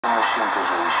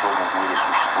Синтеза сегодня в мире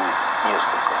существует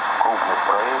несколько крупных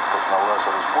проектов на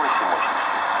лазеры с большей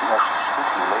мощностью, и наш институт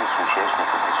является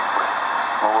участником этих проектов.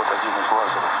 Ну вот один из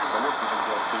лазеров.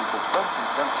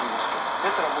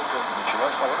 Эта работа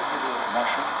началась, оборудование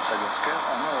наше, советское,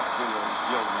 оно было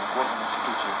сделано в горном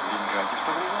институте в Ленинграде в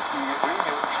то время, и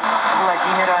время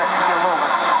Владимира Белова.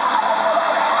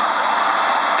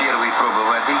 Первые пробы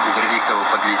воды из реликтового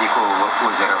подледникового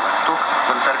озера «Восток»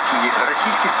 в Антарктиде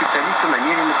российские специалисты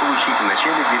намерены получить в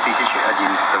начале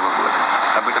 2011 года.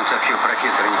 Об этом сообщил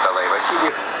профессор Николай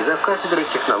Васильев, завкафедры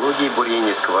технологии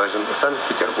бурения скважин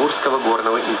Санкт-Петербургского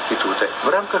горного института в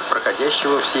рамках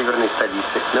проходящего в северной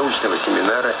столице научного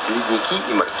семинара «Ледники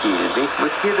и морские льды» в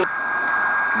исследовании.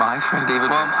 My friend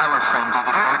David. Well, our friend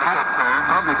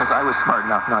David. Because I was smart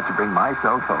enough not to bring my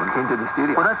cell phone into the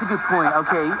studio. Well, that's a good point.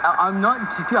 Okay, I'm not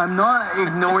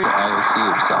ignoring. IOC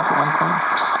yourself at one point.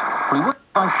 Well, he was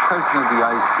vice president of the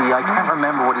IC. I can't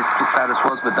remember what his status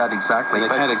was with that exactly. They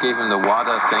kind of gave him the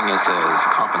WADA thing as a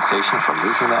compensation for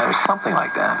losing that, or something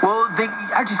like that. Well,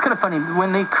 actually, it's kind of funny.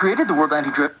 When they created the World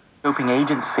Anti-Doping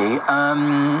Agency,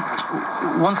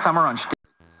 one summer on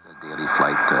daily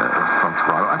flight from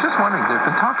Toronto. I'm just wondering, there's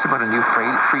been talks about a new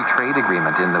free trade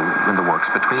agreement in the works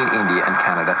between India and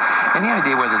Canada. Any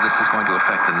idea whether this is going to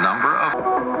affect the number of...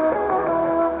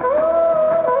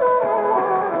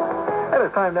 It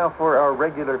is time now for our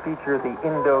regular feature, the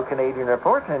Indo-Canadian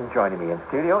Report, and joining me in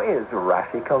studio is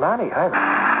Rashi Kulnani. Hi.